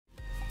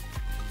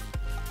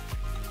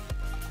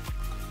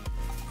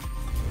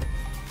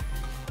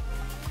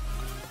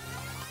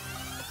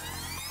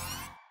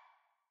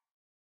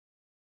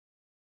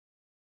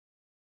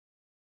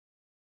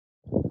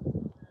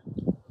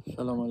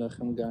Shalom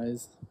Aleichem,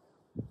 guys.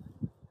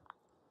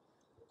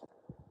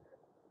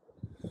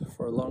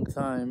 For a long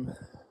time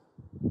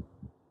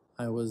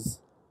I was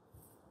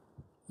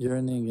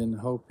yearning and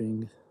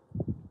hoping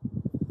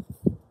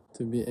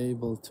to be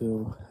able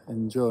to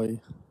enjoy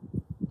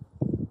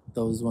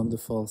those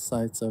wonderful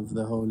sights of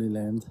the Holy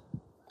Land.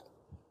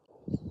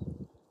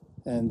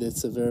 And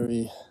it's a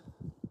very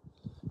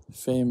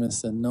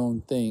famous and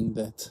known thing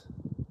that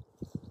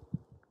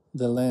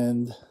the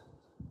land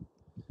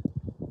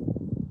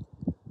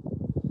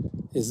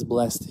is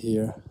blessed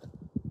here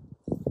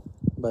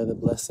by the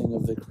blessing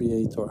of the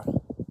Creator.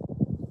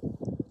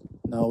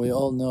 Now we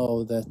all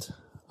know that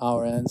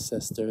our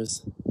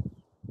ancestors,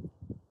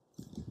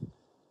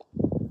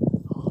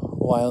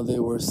 while they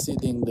were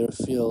seeding their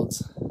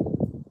fields,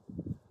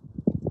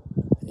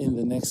 in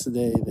the next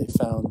day they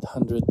found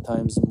 100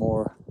 times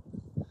more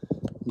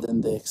than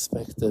they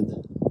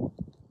expected,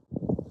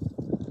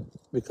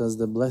 because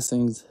the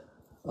blessings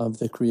of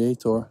the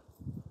Creator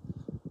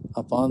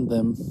upon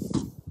them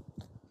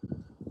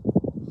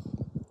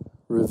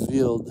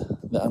revealed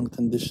the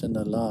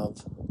unconditional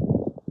love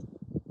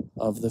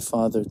of the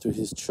Father to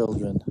His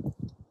children.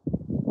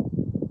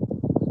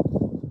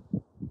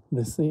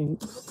 The thing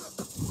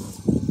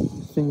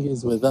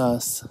is with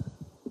us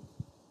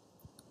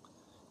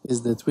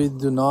is that we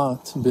do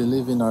not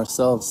believe in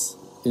ourselves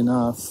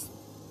enough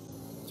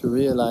to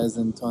realize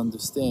and to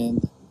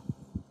understand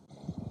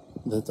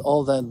that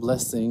all that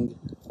blessing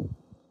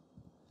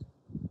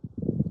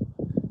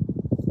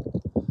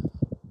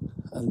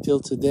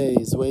until today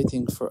is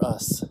waiting for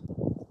us.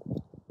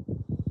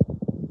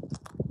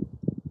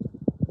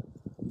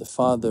 The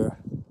Father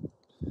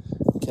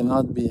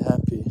cannot be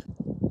happy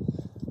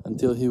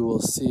until He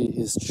will see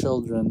His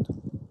children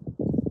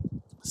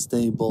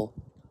stable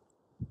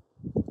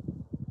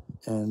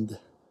and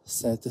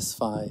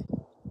satisfied,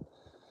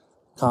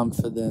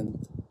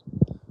 confident,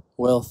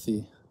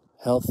 wealthy,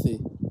 healthy,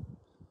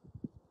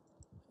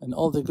 and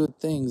all the good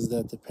things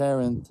that the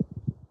parent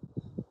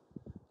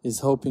is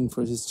hoping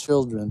for his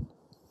children.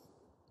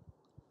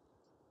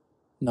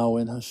 Now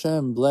when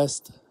Hashem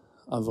blessed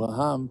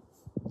Avraham,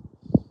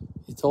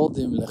 He told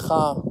him,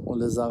 Lecha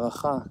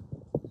ulezaracha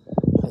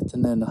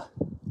etnena.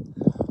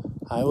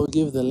 I will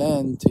give the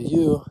land to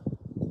you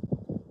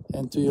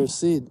and to your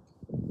seed,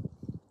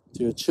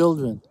 to your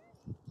children,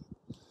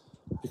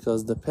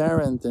 because the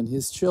parent and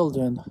his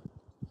children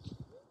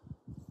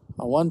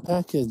are one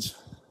package.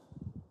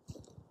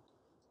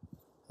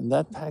 And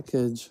that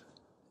package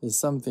is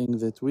something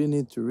that we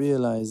need to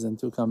realize and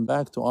to come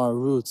back to our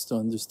roots to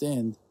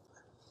understand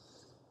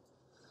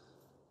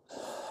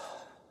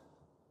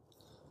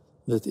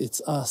that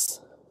it's us,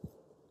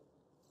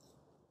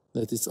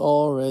 that it's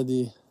all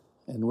ready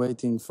and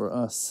waiting for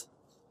us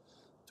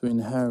to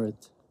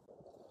inherit,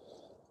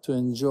 to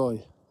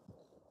enjoy,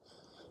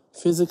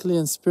 physically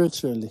and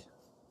spiritually.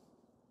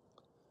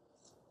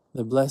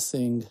 The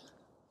blessing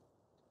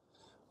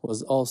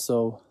was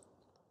also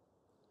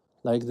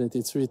like that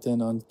it's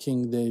written on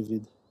King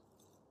David,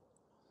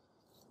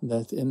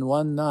 that in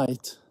one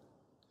night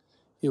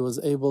he was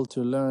able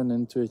to learn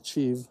and to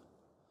achieve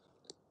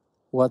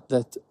what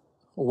that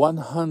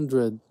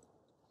 100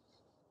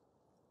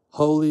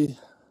 holy,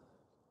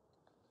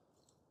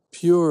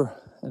 pure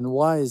and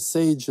wise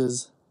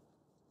sages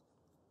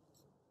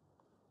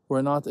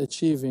were not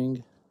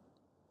achieving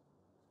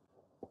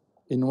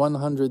in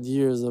 100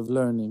 years of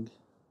learning.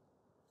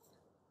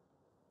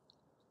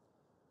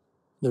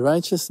 The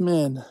righteous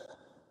man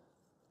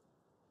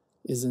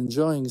is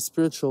enjoying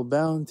spiritual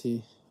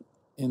bounty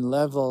in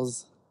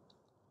levels,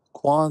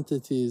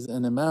 quantities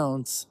and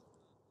amounts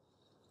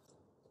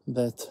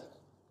that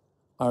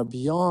are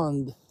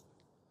beyond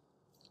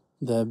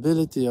the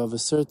ability of a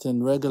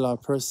certain regular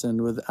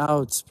person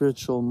without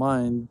spiritual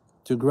mind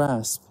to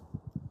grasp.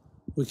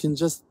 We can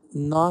just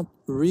not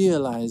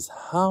realize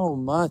how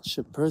much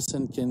a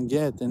person can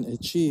get and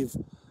achieve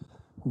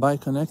by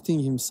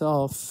connecting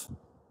himself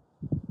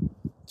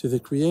to the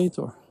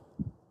Creator,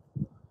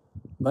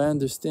 by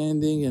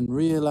understanding and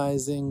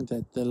realizing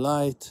that the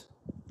light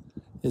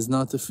is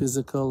not a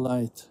physical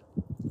light,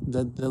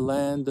 that the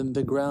land and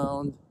the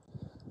ground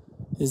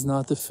is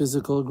not a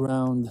physical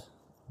ground,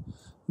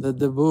 that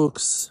the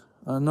books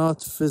are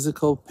not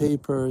physical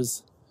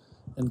papers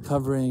and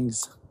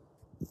coverings.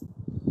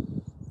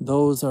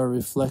 Those are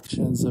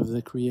reflections of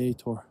the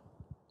Creator.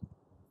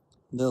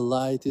 The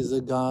light is a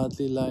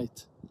godly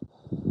light.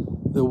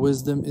 The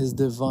wisdom is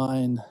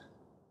divine,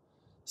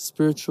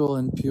 spiritual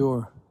and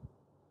pure,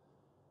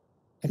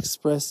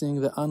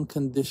 expressing the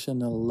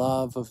unconditional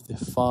love of the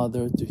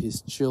Father to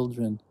His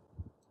children.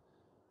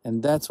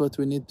 And that's what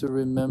we need to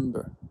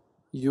remember.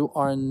 You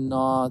are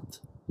not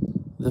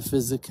the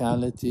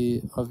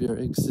physicality of your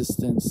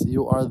existence.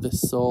 You are the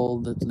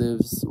soul that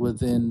lives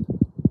within.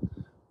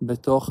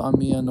 Betoch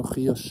ami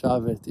anochi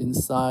yoshavet.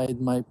 Inside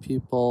my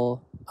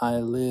people I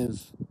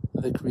live,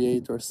 the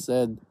Creator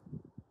said,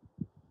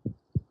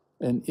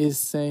 and is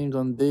saying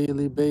on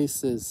daily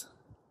basis,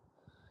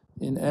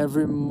 in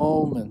every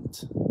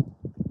moment,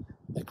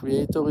 The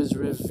Creator is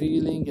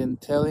revealing and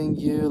telling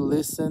you,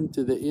 listen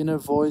to the inner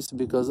voice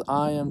because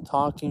I am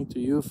talking to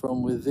you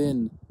from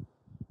within.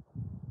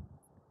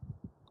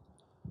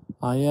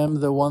 I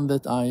am the one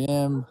that I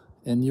am,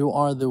 and you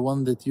are the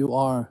one that you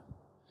are.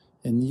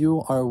 And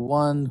you are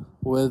one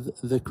with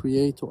the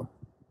Creator.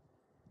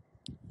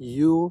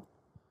 You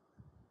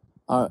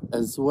are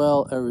as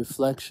well a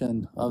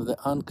reflection of the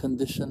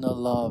unconditional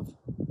love.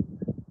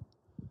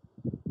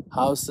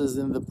 Houses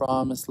in the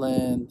promised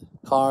land,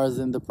 cars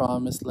in the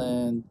promised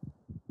land,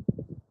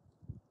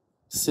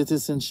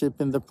 citizenship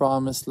in the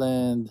promised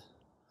land,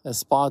 a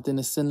spot in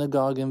a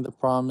synagogue in the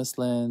promised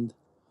land.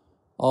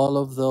 All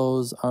of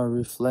those are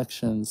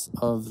reflections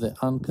of the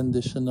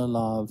unconditional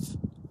love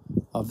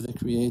of the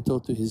Creator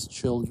to His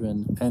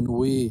children. And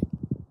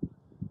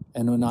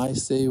when I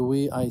say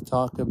we, I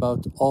talk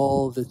about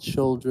all the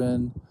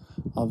children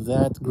of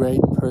that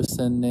great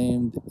person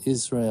named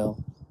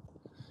Israel.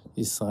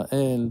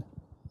 Israel,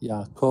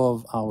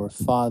 Yaakov, our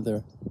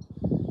father.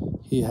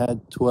 He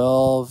had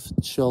 12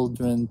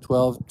 children,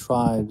 12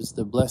 tribes.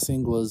 The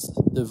blessing was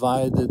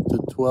divided to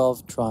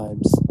 12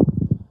 tribes.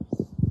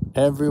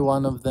 Every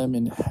one of them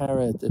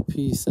inherit a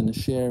piece and a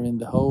share in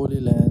the holy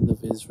land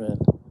of Israel.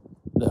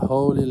 The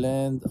holy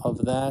land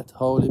of that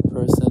holy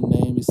person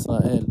named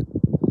Israel.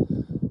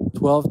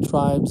 12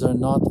 tribes are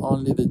not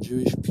only the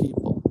Jewish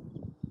people.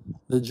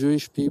 The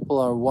Jewish people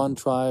are one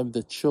tribe,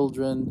 the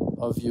children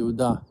of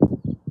Yehudah.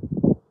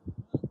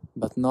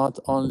 But not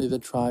only the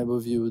tribe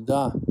of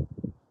Yehudah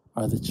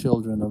are the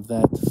children of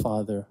that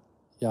father,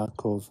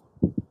 Yaakov.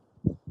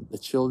 The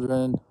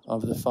children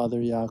of the father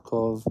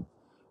Yaakov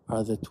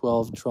are the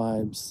 12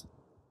 tribes.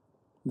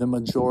 The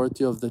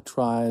majority of the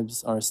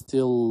tribes are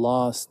still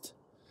lost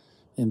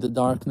in the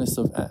darkness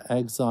of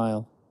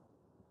exile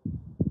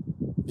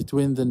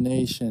between the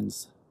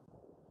nations,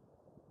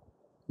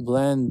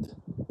 blend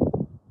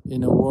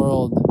in a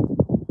world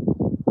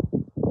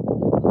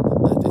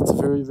that it's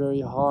very,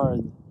 very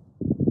hard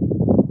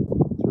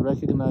to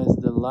recognize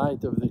the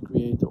light of the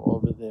Creator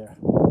over there.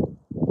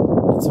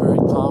 It's very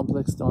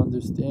complex to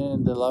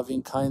understand the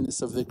loving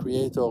kindness of the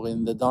Creator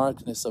in the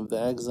darkness of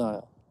the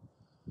exile.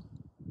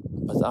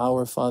 But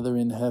our Father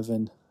in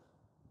heaven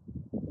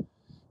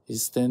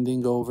is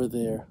standing over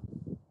there,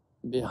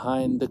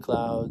 behind the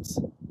clouds,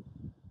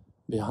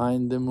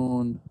 behind the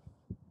moon,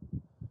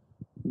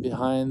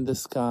 behind the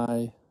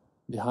sky,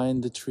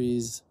 behind the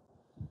trees,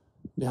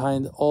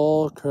 behind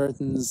all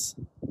curtains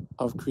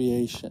of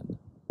creation,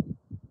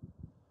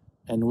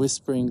 and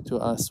whispering to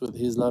us with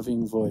His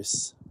loving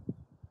voice,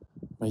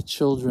 my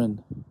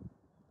children,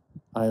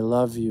 I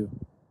love you.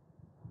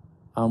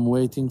 I'm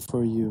waiting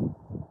for you.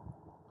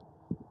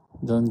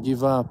 Don't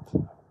give up.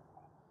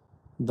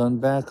 Don't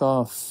back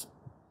off.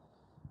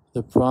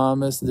 The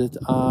promise that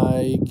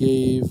I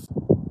gave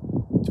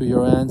to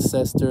your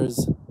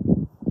ancestors,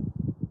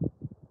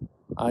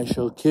 I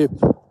shall keep.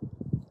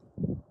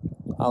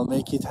 I'll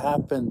make it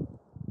happen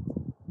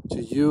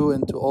to you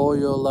and to all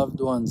your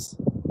loved ones.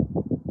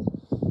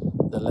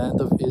 The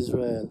land of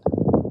Israel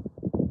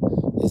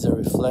is a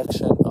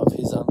reflection of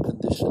His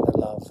unconditional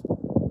love.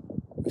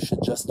 We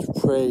should just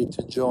pray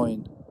to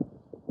join,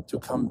 to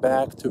come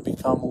back, to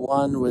become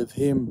one with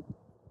Him,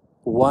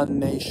 one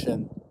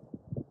nation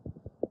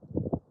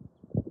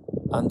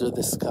under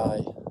the sky,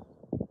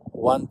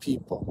 one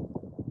people,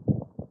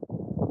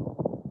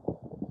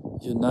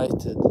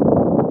 united,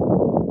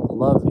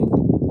 loving,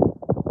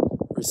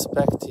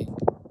 respecting,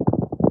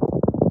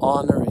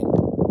 honoring,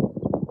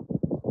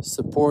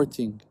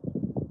 supporting,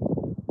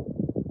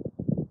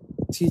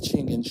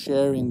 teaching and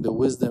sharing the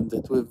wisdom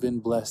that we've been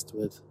blessed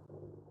with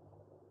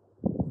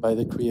by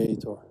the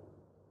Creator.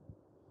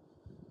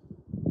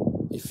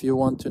 If you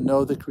want to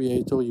know the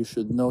Creator, you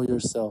should know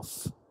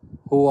yourself.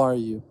 Who are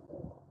you?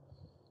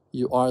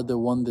 You are the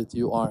one that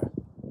you are,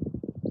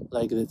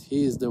 like that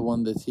He is the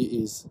one that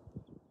He is.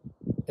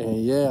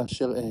 אהיה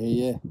אשר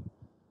אהיה,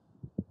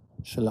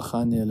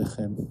 שלחני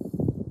אליכם.